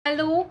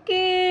Hello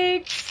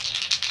kids,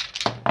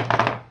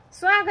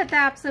 स्वागत है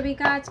आप सभी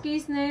का आज की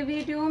इस नए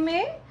वीडियो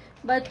में।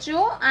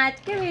 बच्चों, आज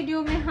के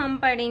वीडियो में हम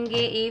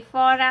पढ़ेंगे A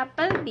for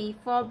Apple, B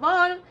for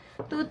ball.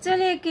 तो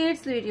चलिए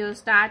किड्स, वीडियो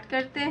स्टार्ट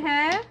करते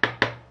हैं।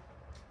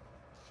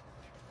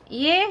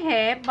 ये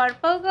है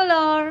पर्पल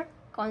कलर।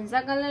 कौन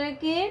सा कलर है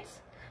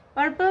किड्स?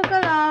 Purple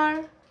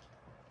colour.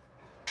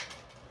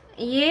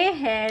 ये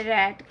है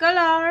रेड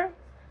कलर।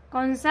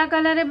 कौन सा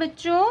कलर है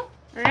बच्चों?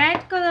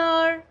 Red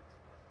colour.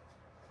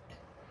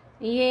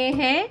 ये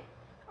है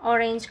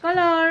ऑरेंज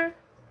कलर।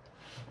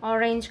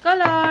 Orange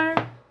colour.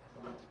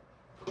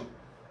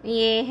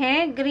 ये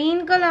है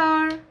ग्रीन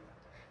कलर।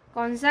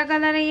 कौन सा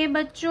कलर है ये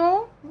बच्चों?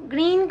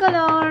 Green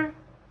colour.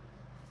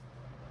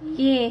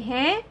 ये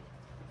है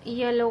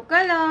येलो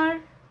कलर।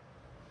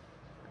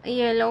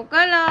 Yellow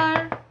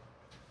colour.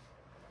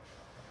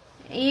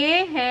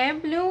 ये है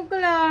ब्लू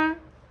कलर।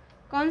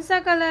 कौन सा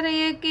कलर है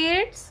ये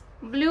किड्स?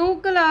 Blue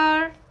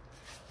colour.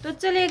 तो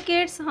चलिए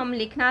किड्स, हम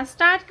लिखना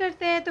स्टार्ट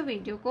करते हैं, तो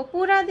वीडियो को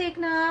पूरा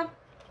देखना आप।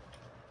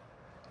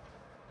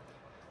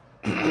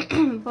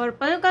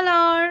 Purple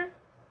colour.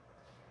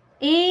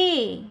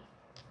 A.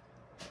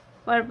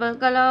 Purple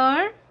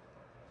colour.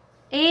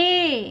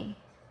 A.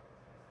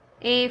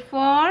 A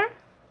for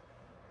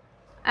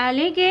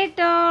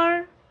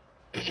alligator.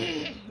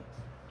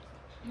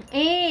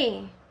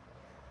 A.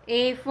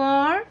 A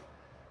for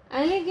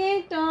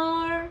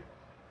alligator.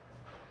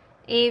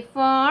 A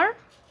for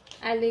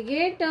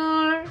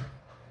alligator.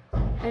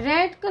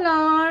 Red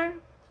color.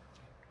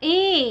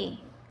 A.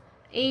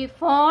 A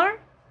for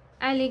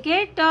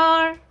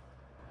alligator.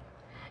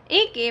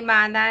 A के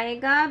बाद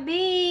आएगा B.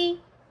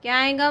 क्या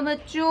आएगा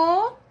बच्चों?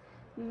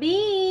 B.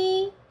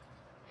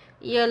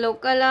 Yellow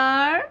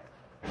color.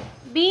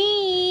 B.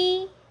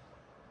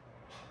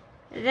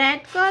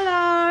 Red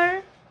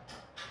color.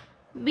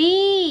 B.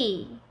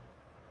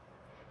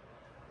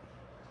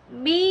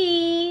 B.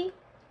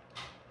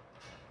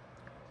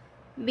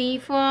 B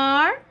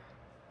for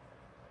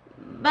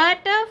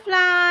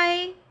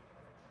butterfly.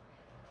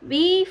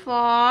 B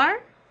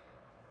for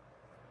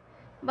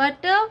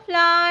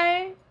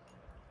butterfly.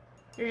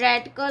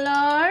 Red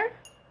color.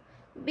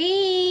 B.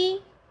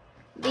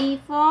 B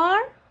for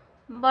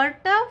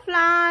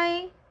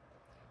butterfly.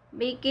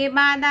 B के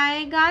बाद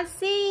आएगा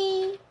C.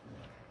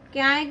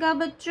 क्या आएगा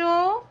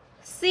बच्चों?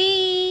 C.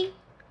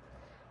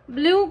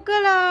 Blue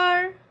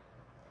color.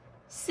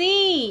 C.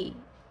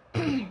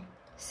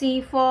 C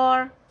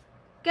for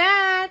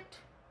cat.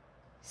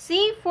 C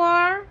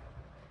for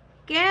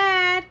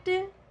cat.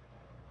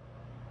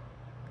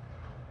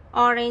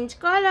 Orange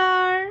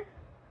color.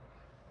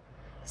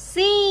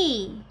 C.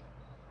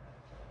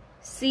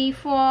 C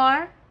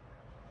for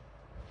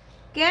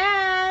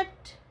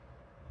cat.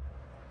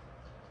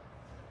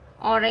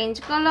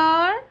 Orange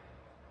color.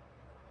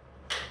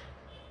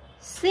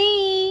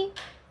 C.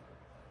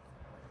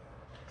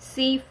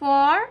 C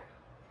for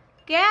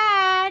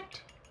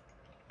cat.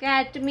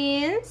 Cat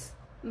means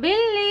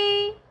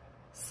बिल्ली.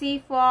 C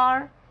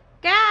for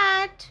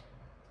cat.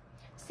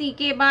 C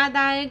के बाद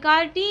आएगा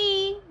D.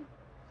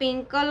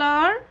 Pink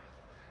colour.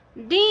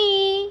 D.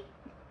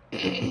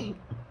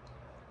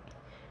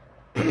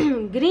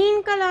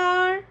 Green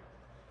colour.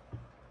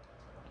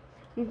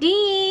 D.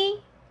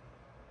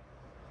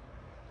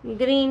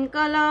 Green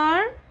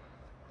colour.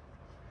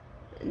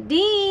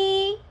 D.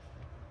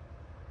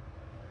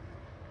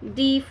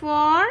 D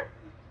for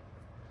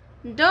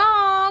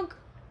dog.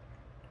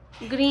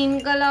 Green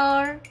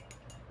color.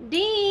 D.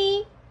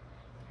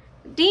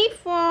 D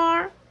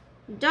for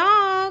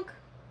dog.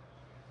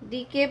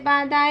 D के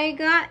बाद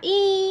आएगा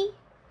E.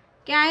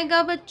 क्या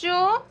आएगा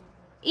बच्चों?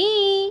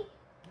 E.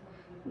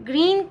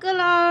 Green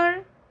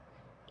color.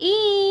 E.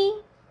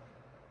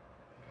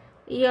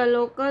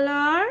 Yellow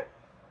color.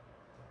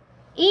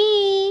 E.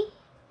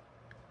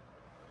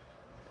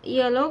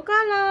 Yellow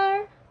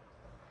color.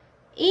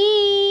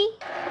 E.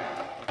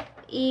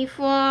 E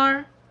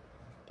for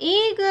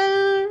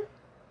eagle.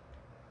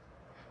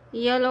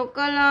 Yellow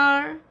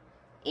color.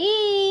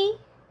 E.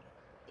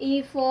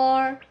 E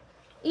for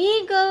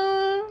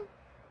eagle.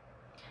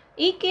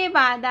 E के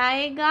बाद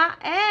आएगा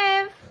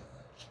F.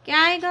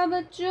 क्या आएगा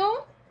बच्चों?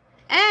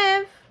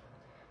 F.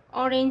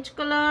 Orange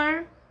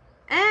color.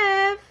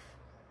 F.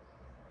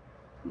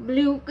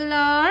 Blue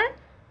color.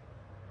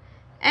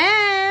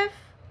 F.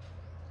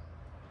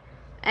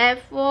 F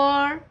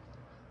for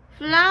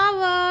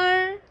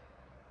flower.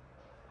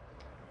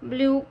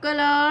 Blue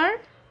color.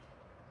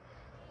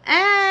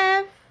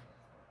 F.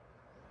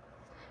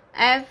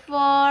 F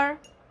for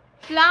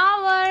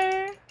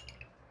flower.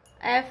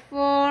 F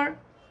for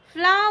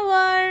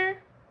flower.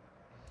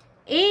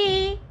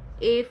 A.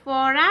 A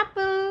for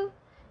apple.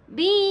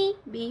 B.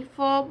 B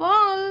for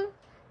ball.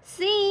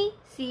 C.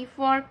 C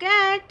for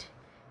cat.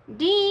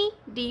 D.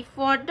 D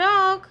for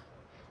dog.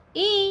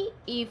 E.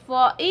 E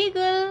for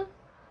eagle.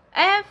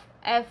 F.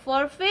 F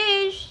for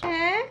fish.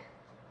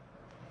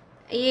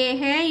 ये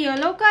है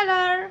yellow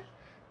colour.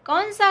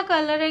 कौन सा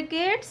colour है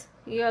kids?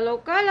 Yellow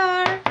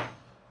colour.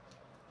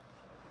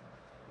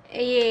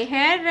 ये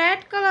है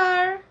red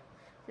colour.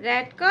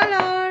 Red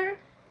colour.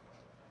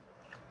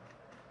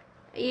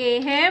 ये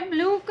है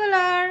blue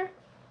colour,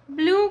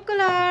 blue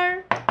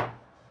colour.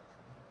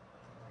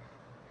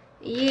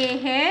 ये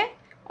है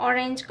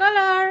ऑरेंज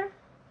कलर,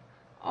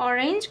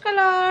 ऑरेंज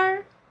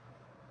कलर।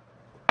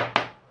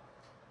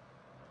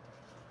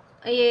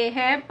 ये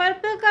है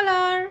पर्पल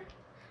कलर,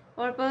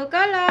 पर्पल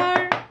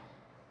कलर।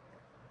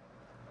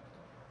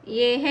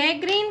 ये है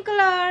ग्रीन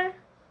कलर,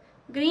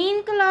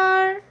 ग्रीन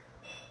कलर।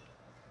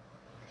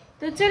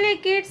 तो चलिए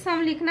किड्स,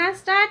 हम लिखना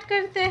स्टार्ट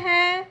करते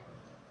हैं।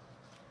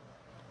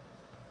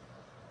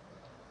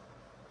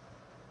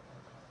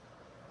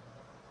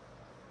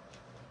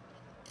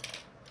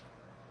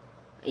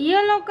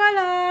 Yellow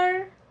colour,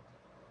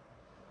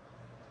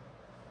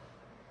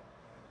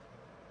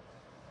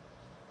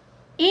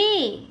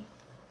 A,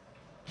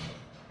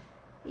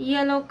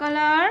 yellow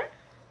colour,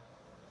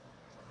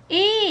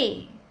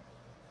 A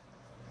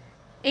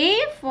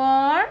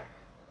for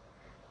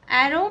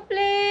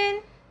aeroplane,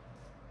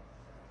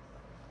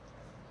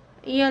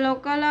 yellow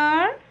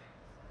color,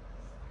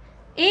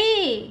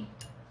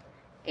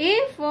 A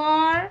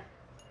for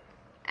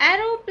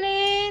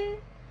aeroplane।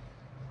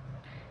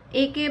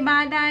 ए के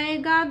बाद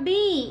आएगा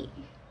बी।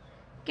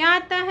 क्या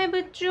आता है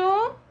बच्चों?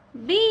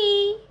 B,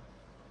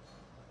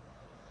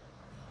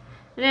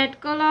 red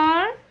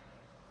colour,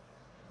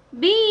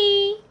 B,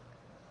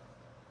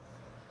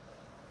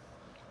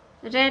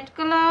 red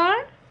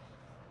colour,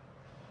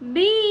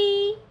 B,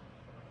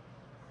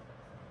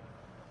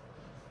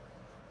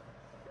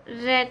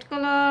 red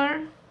colour,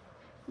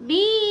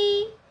 B.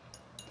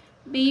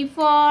 B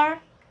for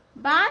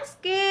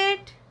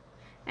basket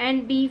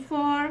and B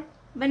for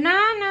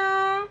banana।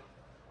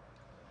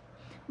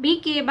 B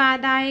के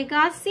बाद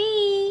आएगा C।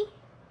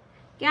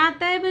 क्या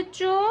आता है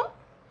बच्चों?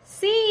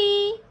 C,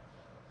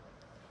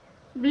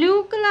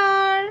 blue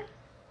colour,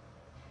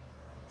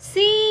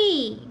 C,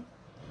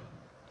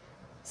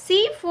 C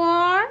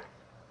for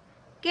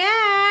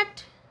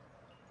cat,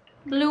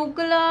 blue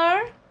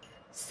color,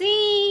 C,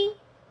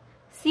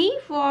 C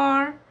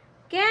for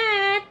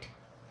cat,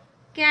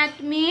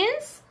 cat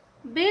means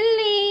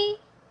Billy,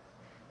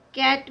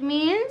 cat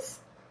means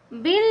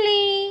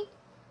Billy।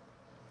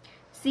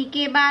 C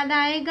के बाद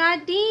आएगा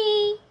D।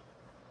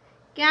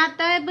 क्या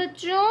आता है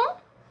बच्चों?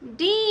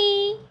 D,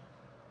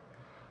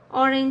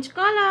 orange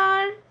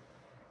colour,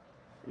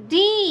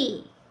 D,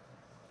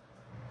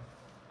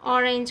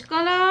 orange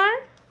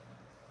colour,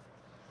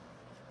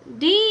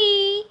 D,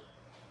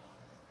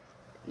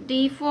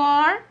 D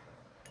for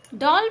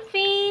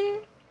dolphin,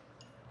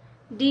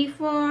 D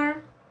for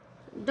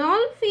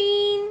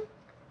dolphin।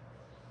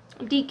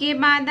 D के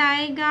बाद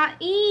आएगा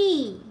E,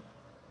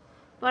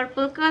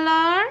 purple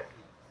colour,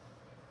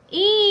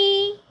 E,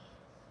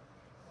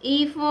 E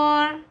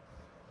for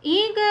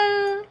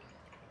eagle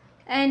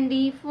and D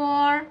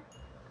for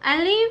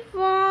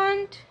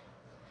elephant,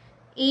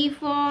 E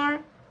for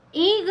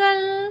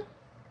eagle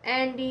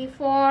and D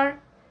for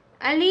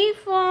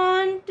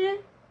elephant।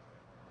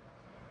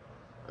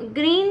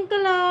 green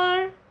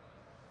color,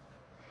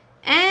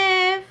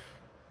 F,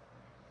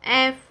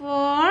 F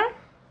for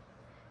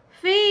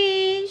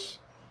fish,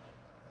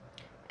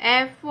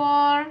 F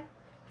for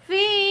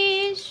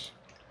fish,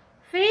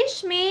 fish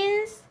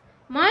means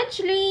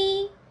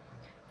मछली,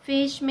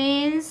 fish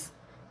means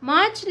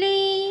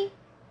मछली।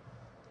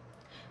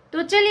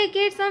 तो चलिए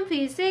kids, हम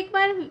फिर से एक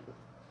बार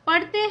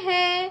पढ़ते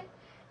हैं।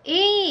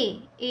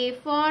 A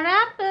for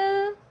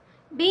apple,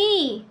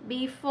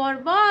 B for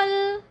ball,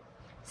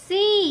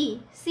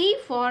 C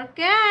for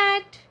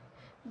cat,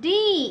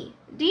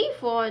 D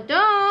for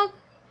dog,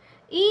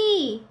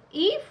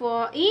 E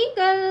for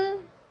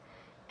eagle,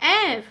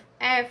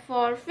 F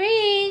for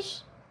fish।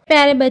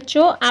 प्यारे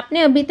बच्चों,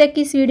 आपने अभी तक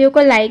इस वीडियो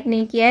को लाइक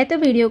नहीं किया है तो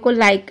वीडियो को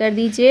लाइक कर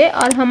दीजिए,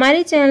 और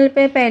हमारे चैनल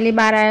पे पहली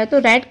बार आया तो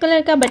रेड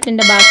कलर का बटन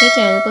दबा के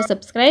चैनल को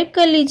सब्सक्राइब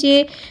कर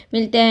लीजिए।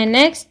 मिलते हैं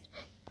नेक्स्ट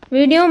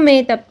वीडियो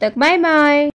में, तब तक बाय बाय।